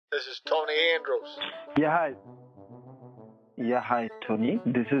This is Tony Andrews. Yeah, hi. Yeah, hi, Tony.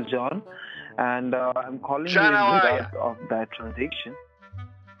 This is John, and I'm calling John, you in how are regards ya? of that transaction.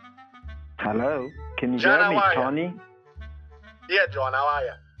 Hello, can you John, hear how me, are ya? Tony? Yeah, John, how are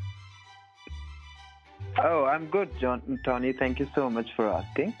you? Oh, I'm good, Tony. Thank you so much for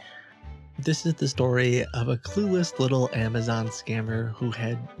asking. This is the story of a clueless little Amazon scammer who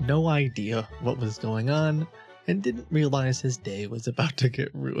had no idea what was going on and didn't realize his day was about to get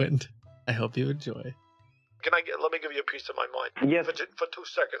ruined. I hope you enjoy. Let me give you a piece of my mind. Yes. For 2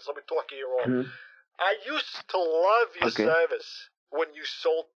 seconds, let me talk to you all. Mhm. I used to love your Okay. service when you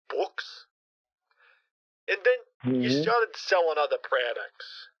sold books. And then you Mhm. started selling other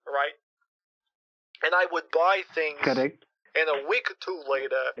products, right? And I would buy things, Correct. and a week or two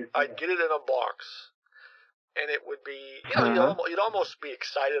later, I'd get it in a box. And it would be, you'd almost be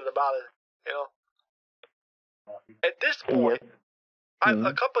excited about it, you know? At this point, Yes.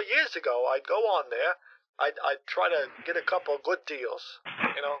 a couple of years ago, I'd go on there, I'd try to get a couple of good deals,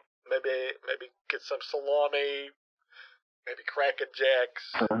 you know? Maybe get some salami, maybe Cracker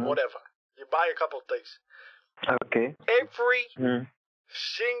Jacks, whatever. You buy a couple of things. Okay. Every Mhm.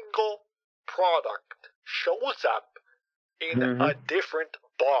 single product shows up in a different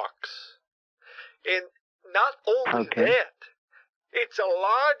box. And not only Okay. that, it's a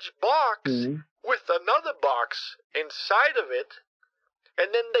large box Mhm. with another box inside of it,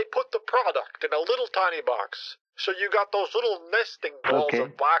 and then they put the product in a little tiny box. So you got those little nesting balls Okay.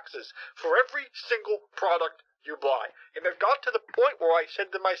 of boxes for every single product you buy. And it got to the point where I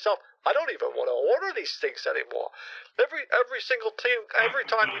said to myself, I don't even want to order these things anymore. Every single team, every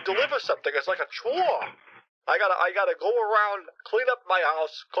time we deliver something, it's like a chore. I gotta go around, clean up my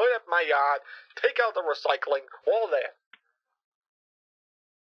house, clean up my yard, take out the recycling, all that.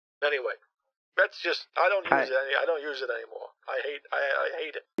 Anyway, that's just I don't use it anymore. I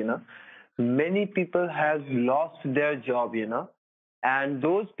hate it. You know, many people have lost their job, and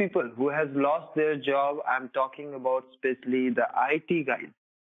those people who has lost their job, I'm talking about especially the IT guys.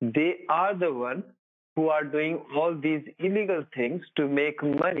 They are the one who are doing all these illegal things to make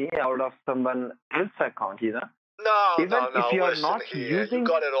money out of someone else's account, No. Even if you're Listen not here, using. you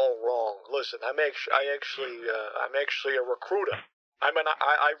got it all wrong. Listen, I'm actually a recruiter. I'm an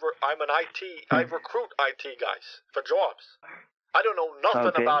IT. I recruit IT guys for jobs. I don't know nothing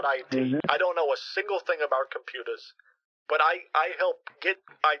Okay. about IT. Mhm. I don't know a single thing about computers. But I help get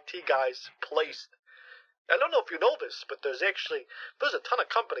IT guys placed. I don't know if you know this, but there's a ton of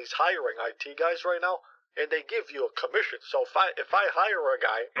companies hiring IT guys right now, and they give you a commission. So if I hire a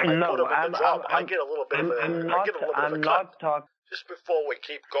guy, I No, put him in the job, I get a little bit of a I'm cut. not talking. Just before we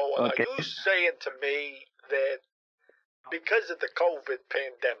keep going, Okay. are you saying to me that because of the COVID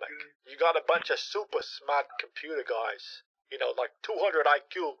pandemic, you got a bunch of super smart computer guys, like 200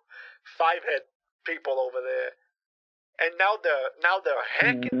 IQ, five-head people over there, and now they're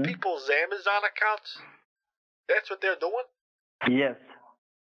hacking people's Amazon accounts? That's what they're doing? Yes.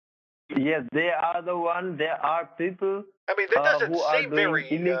 Yes, they are the one. There are people I mean, that doesn't who are seem doing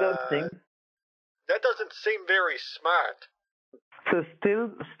illegal things. That doesn't seem very smart. So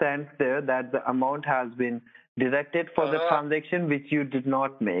still stands there that the amount has been deducted for the transaction which you did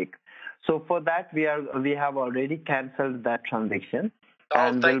not make. So for that we have already cancelled that transaction,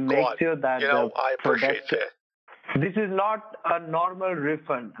 and we'll thank make God. sure that I appreciate that. This is not a normal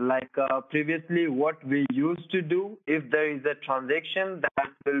refund like previously what we used to do. If there is a transaction, that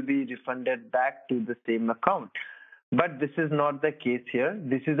will be refunded back to the same account. But this is not the case here.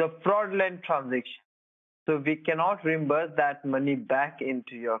 This is a fraudulent transaction. So we cannot reimburse that money back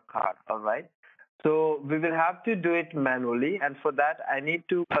into your card, all right? So we will have to do it manually, and for that I need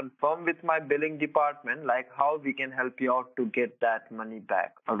to confirm with my billing department like how we can help you out to get that money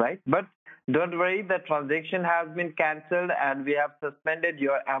back, all right? But don't worry, the transaction has been cancelled and we have suspended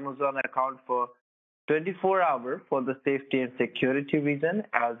your Amazon account for 24 hours for the safety and security reason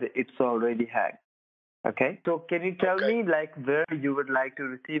as it's already hacked. Okay, so can you tell me like where you would like to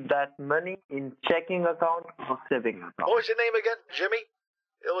receive that money, in checking account or saving account? What was your name again? Jimmy?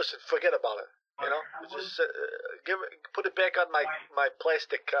 Listen, forget about it. Just put it back on my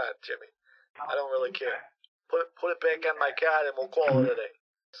plastic card, Jimmy. I don't really care. Put it back on my card and we'll call it a day.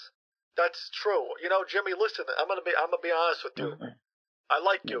 That's true. Jimmy, listen, I'm gonna be honest with you. I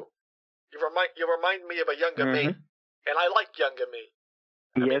like you. You remind me of a younger me, and I like younger me.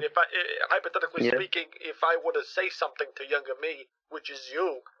 I mean, hypothetically speaking, if I were to say something to younger me, which is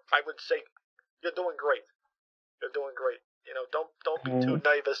you, I would say, "You're doing great. You're doing great. Don't be too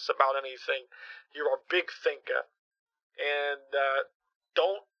nervous about anything. You're a big thinker, and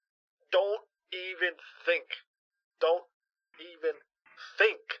don't even think. Don't even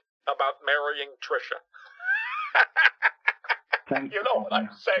think about marrying Trisha. You know what I'm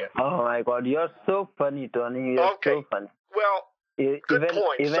saying. Oh my God, you're so funny, Tony. You're so funny. Well, good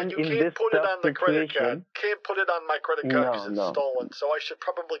point. Even so you in can't this put it tough on the credit situation, card. Can't put it on my credit card because it's no. stolen. So I should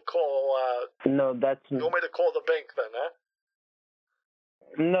probably call. No, that's. You want me to call the bank then, huh?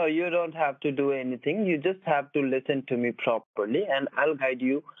 No, you don't have to do anything. You just have to listen to me properly, and I'll guide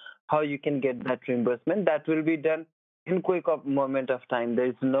you how you can get that reimbursement. That will be done in quick moment of time.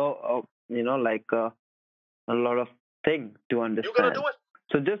 There's no, a lot of thing to understand. You gonna do it?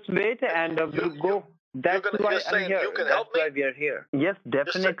 So just wait, and we'll go. That's why I'm here. You can That's help me? why we are here. Yes,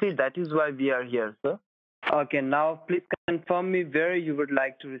 definitely. That is why we are here, sir. Okay, now please confirm me where you would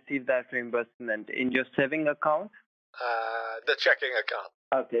like to receive that reimbursement. In your saving account? The checking account.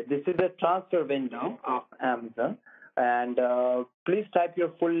 Okay, this is the transfer window of Amazon. And please type your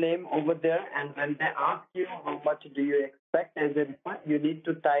full name over there. And when they ask you how much do you expect as a refund, you need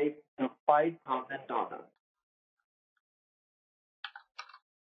to type $5,000.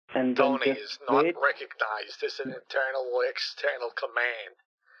 And Tony is not recognized as an internal or external command.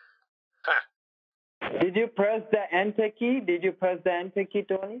 Huh. Did you press the enter key? Did you press the enter key,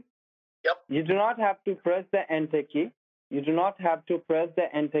 Tony? Yep. You do not have to press the enter key. You do not have to press the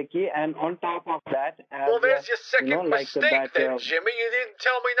enter key. And on top of that, well, there's your second mistake then, Jimmy. You didn't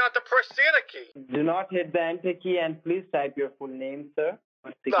tell me not to press the enter key. Do not hit the enter key, and please type your full name, sir.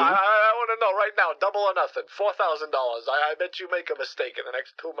 No, I want to know right now, double or nothing, $4,000. I bet you make a mistake in the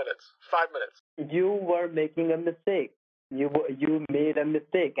next 2 minutes, 5 minutes. You were making a mistake. You made a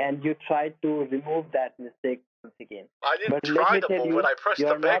mistake, and you tried to remove that mistake once again. I didn't try to move it. I pressed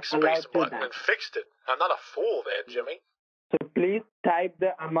the backspace button and fixed it. I'm not a fool there, Jimmy. So please type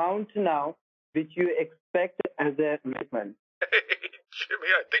the amount now which you expect as a refund.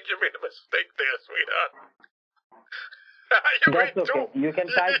 Jimmy, I think you made a mistake there, sweetheart. That's okay. You can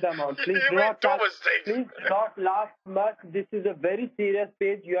type the amount. Please do not laugh much. This is a very serious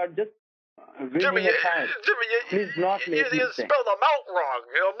page. You are just Jimmy, please not make you spelled amount wrong.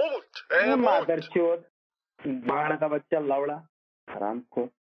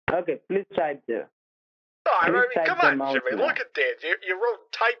 Okay, please type there. No, I mean, come on, Jimmy. Look at that. You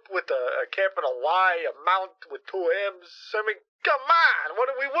wrote type with a capital Y, amount with 2 M's. I mean, come on. What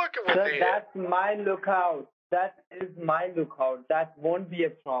are we working with here? That's my lookout. That is my lookout. That won't be a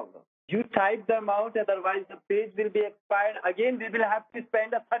problem. You type them out, otherwise the page will be expired. Again, we will have to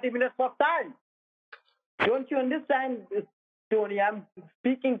spend 30 minutes of time. Don't you understand, Tony? I'm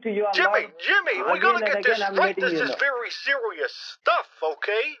speaking to you a lot. Jimmy, we're going to get this right. This is very serious stuff,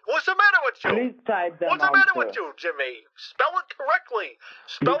 okay? What's the matter with you? Please type them What's the matter with you, Jimmy? Spell it correctly.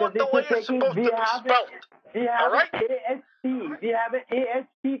 Spell it the way it's supposed to be spelled. We have all right? AHT. We have an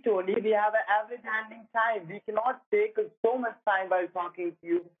AHT, Tony. We have an average handling time. We cannot take so much time while talking to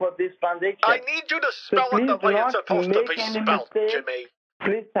you for this transaction. I need you to spell it the way it's supposed to be spelled, Jimmy.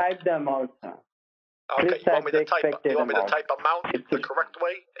 Please type them out, sir. Okay, you want me to type amount the correct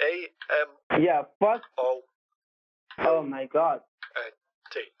way? A-M... Yeah, first... O... Oh, my God.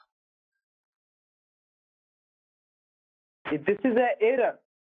 T. This is an error.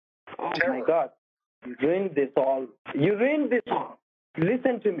 Oh, my God. You ruined this all.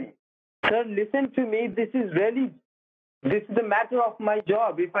 Listen to me. Sir, listen to me. This is a matter of my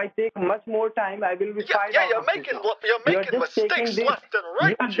job. If I take much more time, I will be fired out. You're making mistakes left and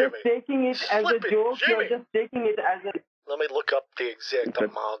right, Jimmy. You're just taking it as a joke. Jimmy. You're just taking it as a... Let me look up the exact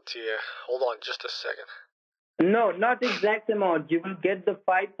amount here. Hold on just a second. No, not exact amount. You will get the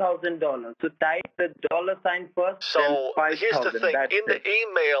 $5,000. So type the $sign first. So here's the thing. That's in the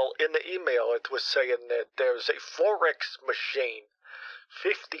email, it was saying that there's a Forex machine,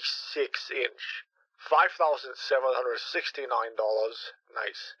 56-inch, $5,769,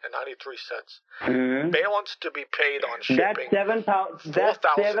 nice, and 93 cents. Mm-hmm. Balance to be paid on shipping. That's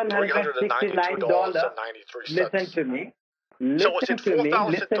 $769.93. Listen to me. So is it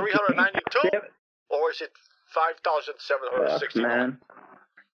 4,392 or is it 5,769?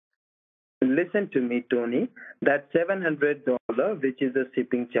 Listen to me, Tony. That $700, which is a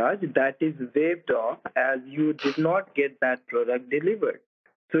shipping charge, that is waived off as you did not get that product delivered.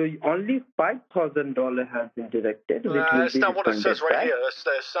 So only $5,000 has been deducted. That's not what it says right here. That's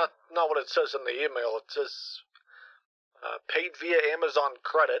not what it says in the email. It says paid via Amazon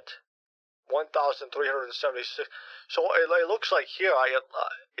credit, 1,376. So it looks like here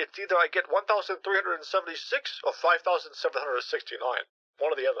it's either I get 1,376 or 5,769.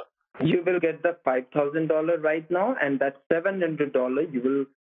 One or the other. You will get the $5,000 right now, and that $700 you will.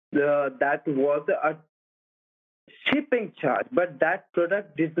 That was shipping charge, but that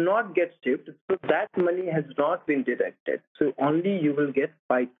product did not get shipped, so that money has not been deducted. So only you will get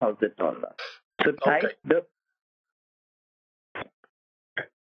 $5,000. So type Okay. the.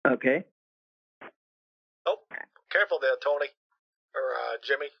 Okay. Oh, careful there, Tony. Or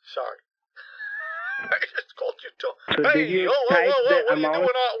Jimmy. Sorry. I just called you Tony. So did Hey, you whoa. type the What are you amount? doing?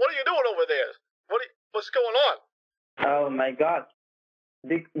 What are you doing over there? What's going on? Oh my God!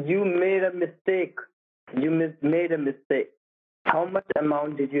 You made a mistake. You made a mistake. How much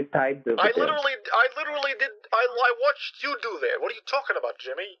amount did you type over I there? literally did. I watched you do that. What are you talking about,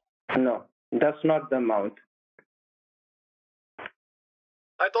 Jimmy? No, that's not the amount.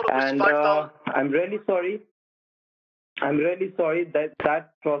 I thought it was And 5,000. I'm really sorry. I'm really sorry that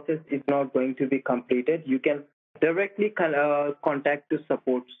process is not going to be completed. You can directly contact the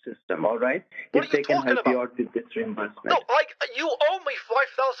support system, all right? What If are you they can talking help you about? out with this reimbursement. No, you owe me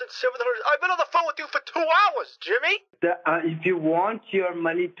 5,700. I've been on the phone with you for 2 hours, Jimmy. If you want your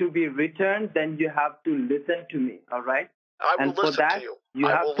money to be returned, then you have to listen to me, all right? I will And for listen that, to you. you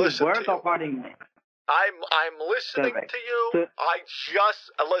I have will to listen work to you. accordingly. I'm listening Correct. to you. So- I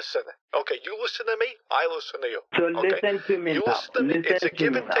just listen. Okay, you listen to me. I listen to you. So Okay. listen to me You now. listen to me. It's a Listen to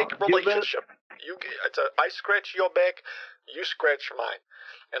give me and take now. You will- relationship. I scratch your back, you scratch mine,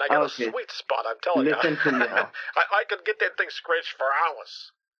 and I got Okay. a sweet spot. I'm telling Listen you. to me now. I could get that thing scratched for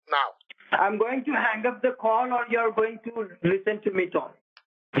hours. Now. I'm going to hang up the call, or you're going to listen to me, Tom.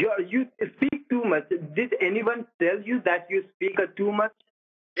 You speak too much. Did anyone tell you that you speak too much?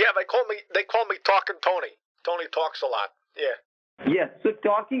 Yeah, they call me Talking Tony. Tony talks a lot. Yeah. Yes. So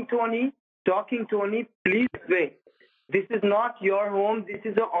talking Tony, please wait. This is not your home. This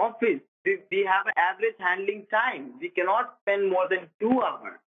is an office. We have an average handling time. We cannot spend more than 2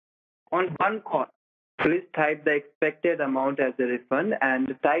 hours on one call. Please type the expected amount as a refund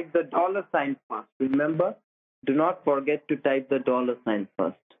and type the $sign first. Remember, do not forget to type the $sign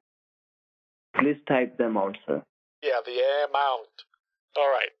first. Please type the amount, sir. Yeah, the amount. All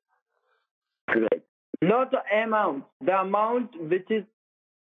right. Great. Not the amount. The amount which is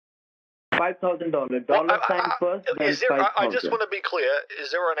 $5,000. $sign first, then Is there? I just $5,000. want to be clear.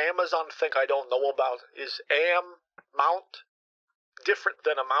 Is there an Amazon thing I don't know about? Is amount different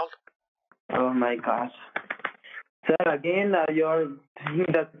than amount? Oh my gosh. Sir, again, you're doing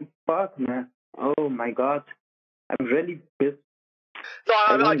that fuck, man. Oh my God. I'm really pissed. No,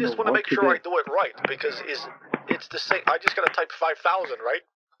 I don't just know want to what make to sure do. I do it right because it's the same. I just gotta type 5,000, right?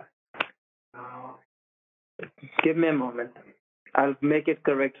 Give me a moment. I'll make it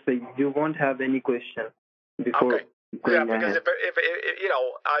correct for you. You won't have any question before Okay. going Yeah, because ahead. if you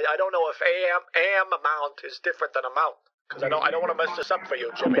know, I don't know if am amount is different than amount because I don't want to mess this up for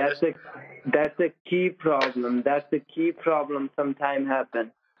you, Jimmy. That's a key problem. That's a key problem. Sometime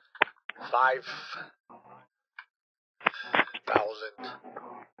happen. 5,000.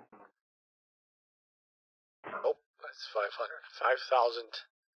 Oh, that's 500. 5,000.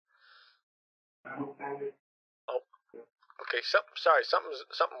 Oh, okay.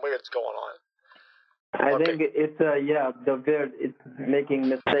 Something weird's going on. I Okay. think it's the weird. It's making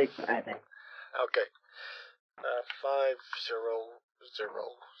mistakes. I think. Okay.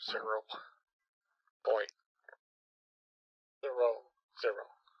 5,000.00.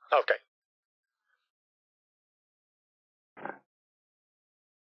 Okay.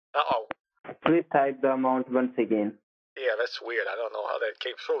 Uh-oh. Please type the amount once again. Yeah, that's weird. I don't know how that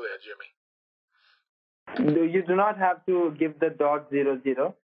came through there, Jimmy. You do not have to give the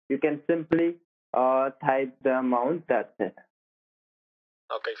 .00. You can simply type the amount. That's it.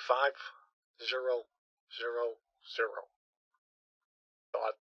 Okay, 5,000.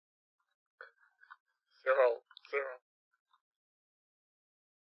 Dot 00.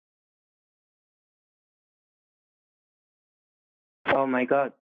 Oh my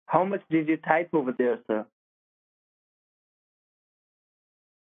God. How much did you type over there, sir?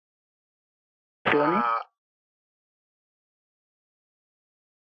 Tony?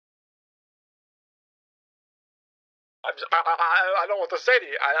 I don't know what to say to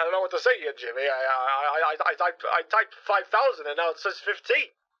you. I don't know what to say to you, Jimmy. I typed 5,000 and now it says 15.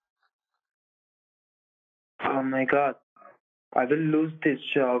 Oh my God. I will lose this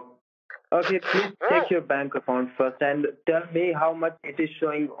job. Okay, please check your bank account first and tell me how much it is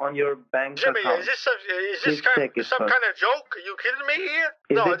showing on your bank Jimmy, account. is this Please check it some first. kind of joke? Are you kidding me here?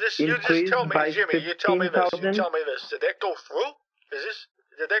 Is No, it you just increased tell me, by Jimmy. You tell me this. You 15,000? tell me this. Did that go through?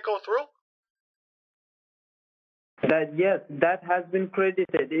 Did that go through? Yes, that has been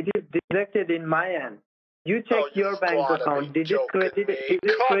credited. It is deducted in my end. You check your bank account. Did it credit? Is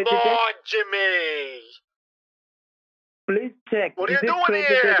it credited? Come on, Jimmy. Please check. What are Is you it doing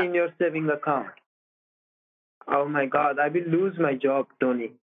credited here? in your saving account? Oh my God, I will lose my job,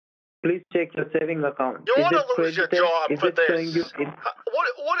 Tony. Please check your saving account. You Is want it to lose your credited? job Is for it this? showing you?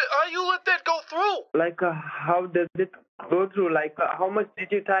 What? How you let that go through? Like, how does it go through? Like, how much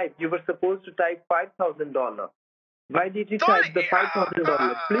did you type? You were supposed to type $5,000. Why did you type the $5,000? Please.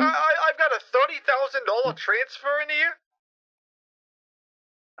 I've got a $30,000 transfer in here.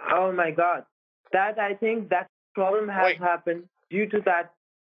 Oh my God, I think that problem has happened due to that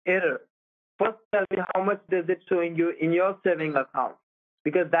error. First, tell me how much does it showing you in your saving account?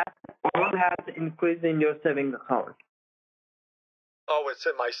 Because that all has increased in your saving account. Oh, it's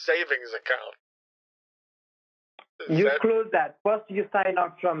in my savings account. You close that. First, you sign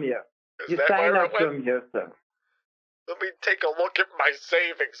out from here. You sign out from here, sir. Let me take a look at my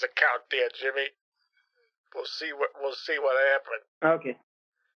savings account, there, Jimmy. We'll see what happened. Okay.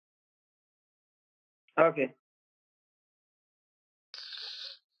 Okay.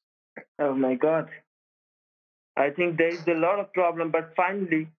 Oh my God. I think there is a lot of problem, but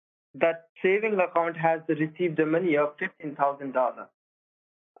finally, that saving account has received the money of $15,000.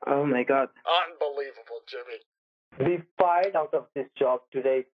 Oh my God. Unbelievable, Jimmy. Be fired out of this job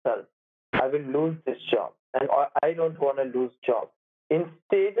today itself. I will lose this job, and I don't want to lose job.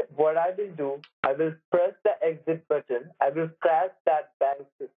 Instead, what I will do, I will press the exit button. I will crash that bank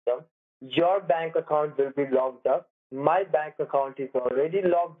system. Your bank account will be locked up. My bank account is already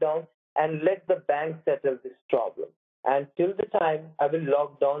locked down, and let the bank settle this problem. And till the time, I will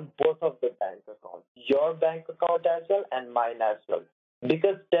lock down both of the bank accounts, your bank account as well and mine as well.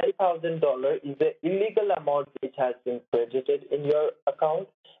 Because $10,000 is an illegal amount which has been credited in your account,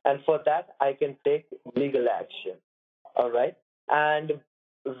 and for that I can take legal action. All right. And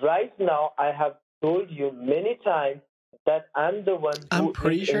right now I have told you many times that I'm the one who I'm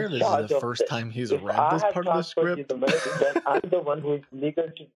pretty is sure in this is charge the of first this. time he's If read I this have part of the transferred you script. the money, then I'm the one who is legal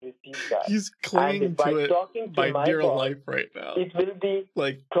to receive that. He's And clinging by to it talking to by my dear boss, life right now. it will be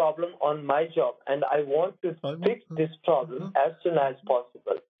Like, problem on my job, and I want to fix this problem as soon as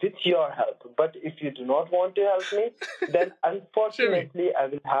possible with your help. But if you do not want to help me, then unfortunately I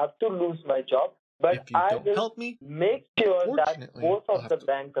will have to lose my job. But if you I don't will help me, make sure that unfortunately, both I'll of have the to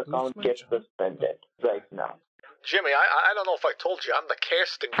bank lose accounts my get job. suspended right now. Jimmy, I don't know if I told you, I'm the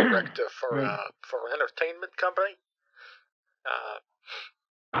casting director for an entertainment company.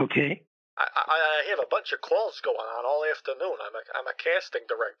 Okay. I have a bunch of calls going on all afternoon. I'm a casting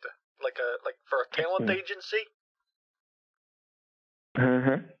director, like for a talent agency.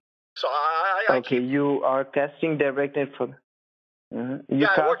 Mm-hmm. So I Okay, you are casting director for. Mm-hmm. You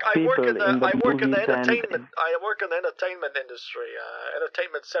yeah, cast people in the I work in the movies entertainment. I work in the entertainment industry,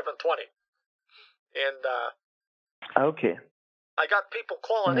 Entertainment 720, and okay. I got people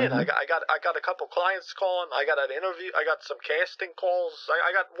calling in. I got a couple clients calling. I got an interview. I got some casting calls.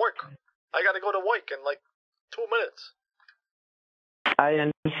 I got work. I got to go to work in like 2 minutes.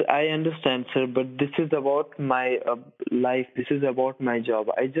 I understand, sir, but this is about my life. This is about my job.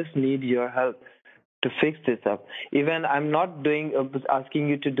 I just need your help to fix this up. Even I'm not asking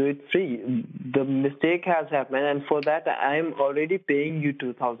you to do it free. The mistake has happened, and for that I'm already paying you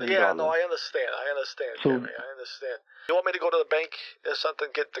 $2,000. Yeah, no, I understand. Jimmy. I understand. You want me to go to the bank or something,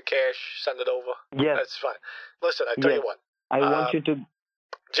 get the cash, send it over? Yes. That's fine. Listen, I tell you what. I want you to.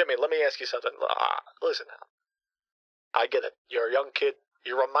 Jimmy, let me ask you something. Listen, I get it. You're a young kid.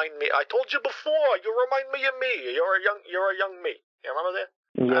 You remind me. I told you before. You remind me of me. You're a young me. You remember that?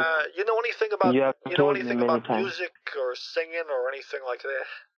 Yes. You know anything about music or singing or anything like that?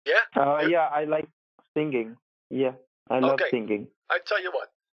 Yeah. Yeah, I like singing. Yeah, I love singing. I tell you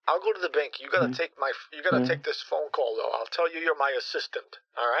what. I'll go to the bank. You gotta take this phone call though. I'll tell you you're my assistant.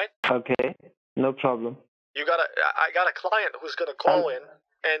 All right? Okay. No problem. I got a client who's gonna call in,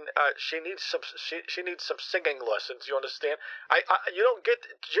 and she needs some singing lessons. You understand? You don't get,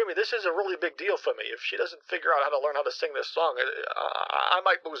 Jimmy. This is a really big deal for me. If she doesn't figure out how to learn how to sing this song, I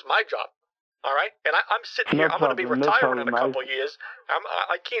might lose my job. All right? And I'm sitting here. I'm gonna be retiring in a couple of years.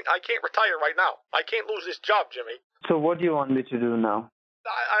 I can't retire right now. I can't lose this job, Jimmy. So what do you want me to do now?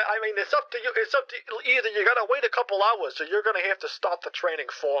 I mean, it's up to you. It's up to you. Either you gotta wait a couple hours, or you're gonna have to start the training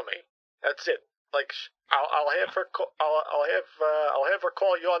for me. That's it. Like I'll have her I'll have her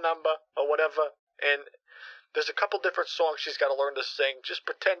call your number or whatever. And there's a couple different songs she's got to learn to sing. Just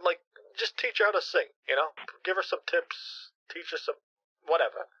pretend just teach her how to sing. You know, give her some tips, teach her some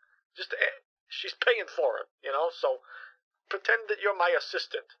whatever. She's paying for it. You know, so pretend that you're my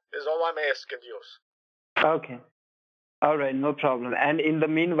assistant. Is all I'm asking you. Okay. All right, no problem. And in the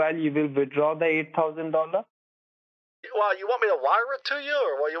meanwhile, you will withdraw the $8,000? Well, you want me to wire it to you,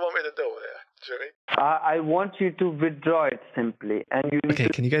 or what you want me to do there, Jimmy? I want you to withdraw it simply, and you need Okay,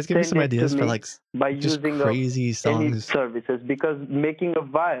 to can you guys give me send some it ideas to for me like by just using crazy any songs services. Because making a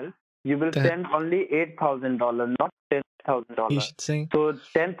wire, you will that send only $8,000, not you $10,000. should sing? So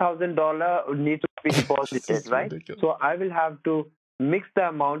 $10,000 needs to be This deposited, is right? ridiculous. So I will have to mix the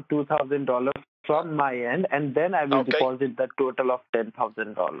amount $2,000 from my end, and then I will Okay. deposit the total of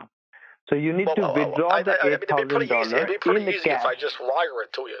 $10,000. So you need to Well, withdraw the I mean, it'd be pretty easy. It'd be pretty in easy if I cash. just wire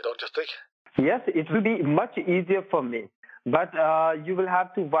it to you, don't you think? Yes, it will be much easier for me. But you will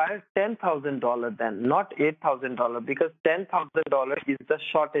have to wire $10,000 then, not $8,000, because $10,000 is the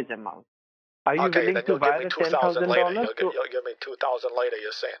shortage amount. Are you Okay, willing then to you'll give me wire $2,000 later. $10,000? You'll give me $2,000 later.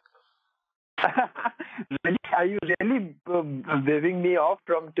 You're saying? Really? Are you really waving me off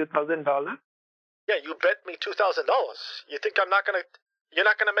from $2,000? Yeah, you bet me $2,000. You think you're not gonna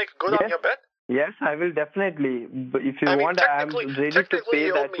make good on Yes. your bet? Yes, I will definitely. But if you I mean, want, I'm ready to technically, pay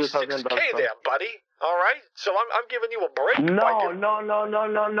you owe that me $2,000. $6K there, buddy. All right, so I'm giving you a break. No.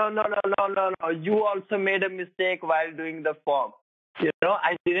 You also made a mistake while doing the form.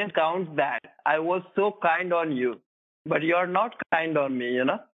 I didn't count that. I was so kind on you, but you're not kind on me.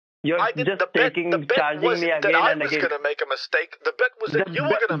 You're just charging me again that I and was again. going to make a mistake. The bet was that you were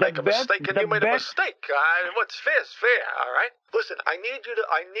going to make a mistake, and you made a mistake. What's fair is fair. All right. Listen, I need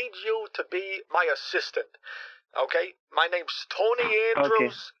you to be my assistant. Okay, my name's Tony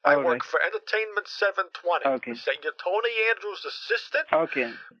Andrews. Okay. I work for Entertainment 720. Okay. Say you're Tony Andrews' assistant.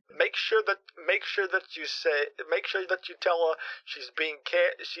 Okay. Make sure that you tell her she's being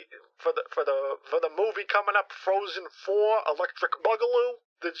for the movie coming up, Frozen 4, Electric Boogaloo,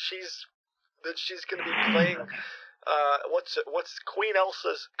 that she's going to be playing. What's Queen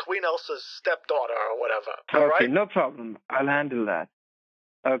Elsa's stepdaughter or whatever. All right? No problem. I'll handle that.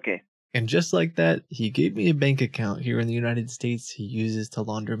 Okay. And just like that, he gave me a bank account here in the United States he uses to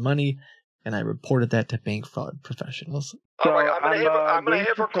launder money, and I reported that to bank fraud professionals. All right, I'm gonna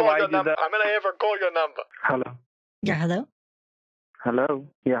have her call your number. I'm gonna have her call your number. Hello. Yeah, hello? Hello.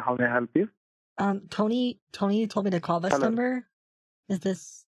 Yeah, how may I help you? Tony told me to call this number. Did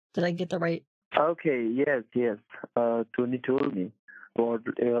I get the right? Okay, yes. Tony told me about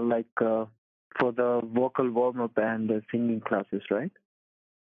for the vocal warm-up and the singing classes, right?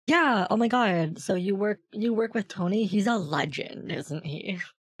 Yeah, oh my god. So you work with Tony? He's a legend, isn't he?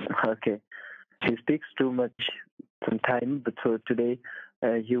 Okay. He speaks too much sometimes, but so today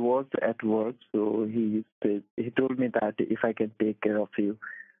he was at work, so he told me that if I can take care of you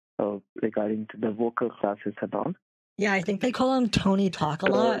regarding to the vocal classes and all. Yeah, I think they call him Tony Talk a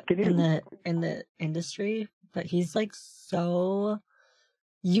lot in the industry, but he's like so.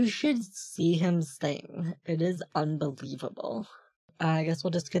 You should see him sing. It is unbelievable. I guess we'll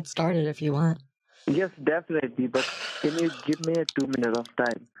just get started if you want. Yes, definitely. But can you give me a 2 minutes of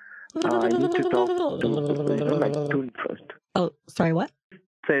time? I need to talk to Tony first. Oh, sorry, what?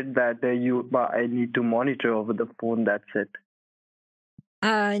 Said that I need to monitor over the phone. That's it.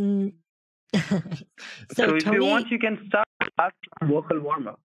 So if you want, you can start vocal warm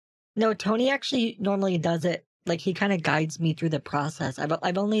up. No, Tony actually normally does it. Like he kind of guides me through the process.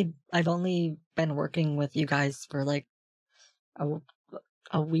 I've only been working with you guys for like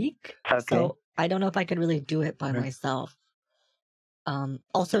a week, so I don't know if I could really do it by myself.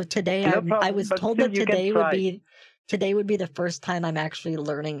 Also today I was told that today would be the first time I'm actually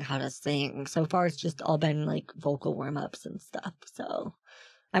learning how to sing. So far it's just all been like vocal warm-ups and stuff. So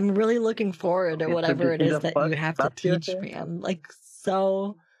I'm really looking forward to whatever it is that you have to teach me. I'm like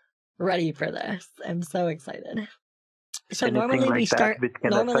so ready for this. I'm so excited. So normally we start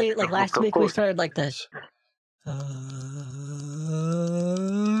like last week we started like this.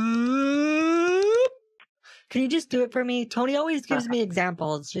 Can you just do it for me? Tony always gives me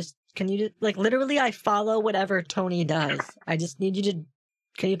examples. Can you just, like, literally I follow whatever Tony does. I just need you to,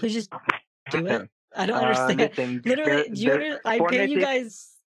 can you please just do it? I don't understand. Literally, I pay you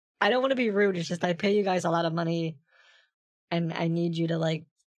guys, I don't want to be rude. It's just I pay you guys a lot of money and I need you to, like,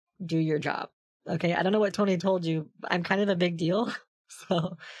 do your job. Okay? I don't know what Tony told you. I'm kind of a big deal.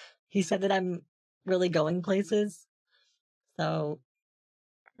 So he said that I'm really going places. So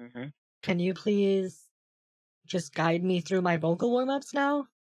can you please just guide me through my vocal warm-ups now?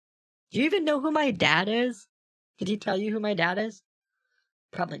 Do you even know who my dad is? Did he tell you who my dad is?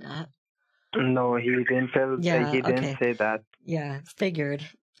 Probably not. No, he didn't tell. Yeah, he didn't say that. Yeah, figured.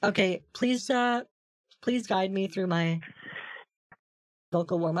 Okay, please guide me through my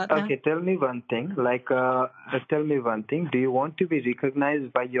vocal warm-up now. Okay, tell me one thing. Do you want to be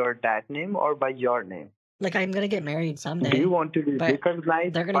recognized by your dad name or by your name? Like I'm gonna get married someday. Do you want to be but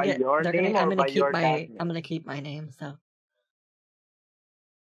recognized they're gonna by get. your They're name gonna. or by your dad's name? I'm gonna keep my name. So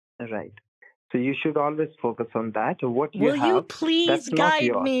Right. So you should always focus on that. What you will you have, please that's not guide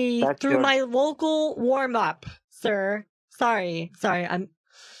yours. me That's through your. my local warm up, sir? Sorry. I'm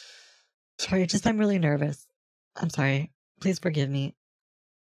sorry. Just I'm really nervous. I'm sorry. Please forgive me.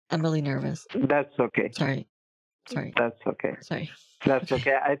 I'm really nervous. That's okay. Sorry. That's okay. Sorry. That's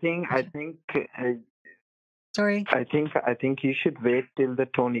okay. I think Sorry. I think you should wait till the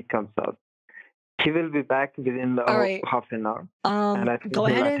Tony comes out. He will be back within All right. half an hour. And I think Go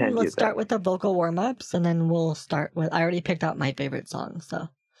he'll ahead and attend you let's start there. with the vocal warm ups, and then we'll start with. I already picked out my favorite song, so.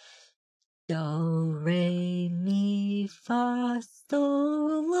 Do re mi fa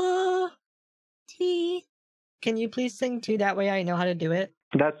sol la ti. Can you please sing too? That way I know how to do it.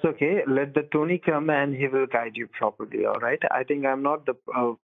 That's okay. Let the Tony come and he will guide you properly. All right. I think I'm not the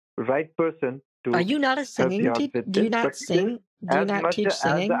right person to. Are you not a singing teacher? Do you not sing? Do you not teach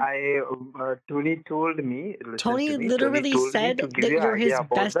singing? As Tony told me. Tony literally said that you're his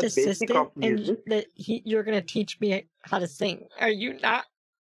best assistant and that you're going to teach me how to sing. Are you not?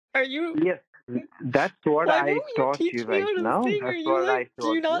 Are you? Yes. That's what I taught you right now. Sing? That's what I taught you.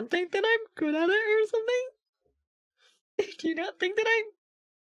 Do you not think that I'm good at it or something? Do you not think that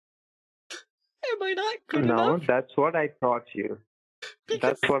am I not good enough? No, that's what I taught you.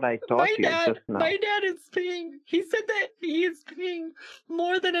 That's what I taught you just now. My dad is paying. He said that he is paying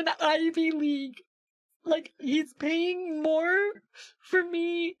more than an Ivy League. Like, he's paying more for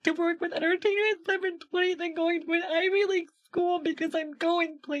me to work with Entertainment 720 than going to an Ivy League school because I'm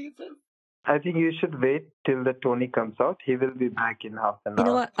going places. I think you should wait till the Tony comes out. He will be back in half an hour. You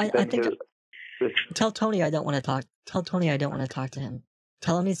know what? I think. Tell Tony I don't want to talk. Tell Tony I don't want to talk to him.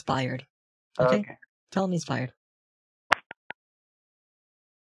 Tell him he's fired. Okay? Tell him he's fired.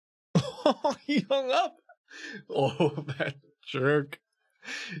 Oh, he hung up. Oh, that jerk.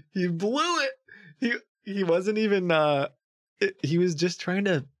 He blew it. He wasn't even he was just trying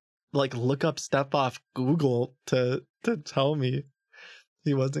to like look up stuff off Google to tell me.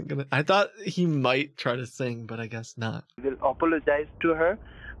 He wasn't gonna. I thought he might try to sing, but I guess not. Will apologize to her,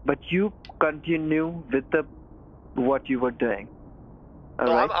 but you continue with what you were doing.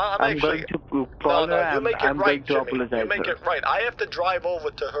 No, right? I'm actually, going to call her. You make it I'm right, going to Jimmy. apologize You make her. it right. I have to drive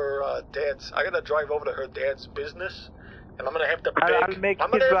over to her dad's. I gotta drive over to her dad's business, and I'm gonna have to beg. I'll make I'm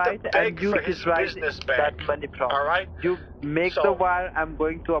gonna it have right, to beg and you for his decide business that back. money problem. All right. You make the wire. I'm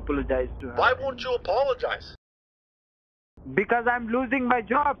going to apologize to her. Why won't you apologize? Because I'm losing my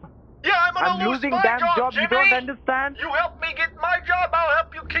job. Yeah, I'm losing my damn job. Jimmy. You don't understand? You help me get my job, I'll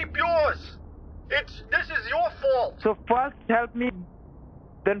help you keep yours. This is your fault. So first help me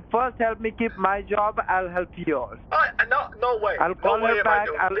keep my job. I'll help yours. No way. I'll call her back.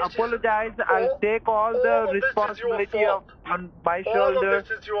 I'll apologize. I'll take all the responsibility on my shoulder. All of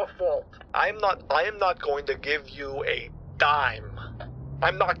this is your fault. I am not going to give you a dime.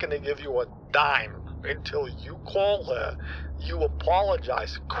 I'm not going to give you a dime until you call her, you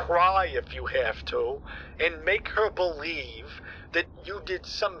apologize, cry if you have to, and make her believe that you did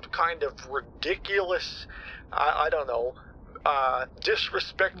some kind of ridiculous, I don't know,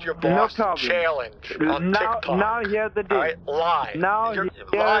 disrespect your boss challenge on TikTok. Now here's the deal. All right, lie. Now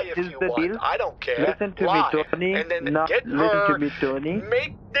lie if you want. Deal. I don't care. Listen to lie. me, Tony. And then listen to me, Tony.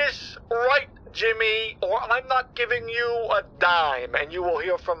 Make this right, Jimmy, or I'm not giving you a dime, and you will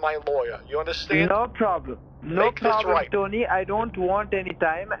hear from my lawyer. You understand? No problem. No problem, right. Tony. I don't want any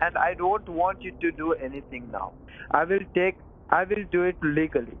time, and I don't want you to do anything now. I will do it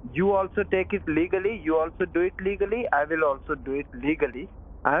legally. You also take it legally. You also do it legally. I will also do it legally.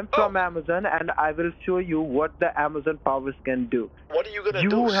 I'm from Amazon, and I will show you what the Amazon powers can do. What are you gonna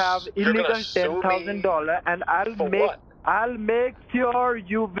do? You have illegal $10,000, and I'll make sure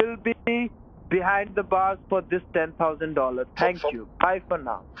you will be behind the bars for this $10,000. Thank you. Bye for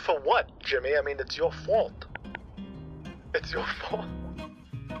now. For what, Jimmy? I mean, it's your fault. It's your fault.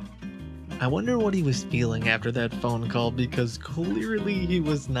 I wonder what he was feeling after that phone call, because clearly he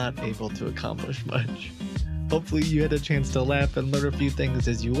was not able to accomplish much. Hopefully you had a chance to laugh and learn a few things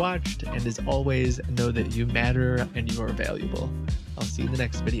as you watched, and as always, know that you matter and you are valuable. I'll see you in the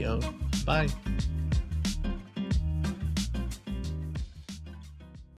next video. Bye.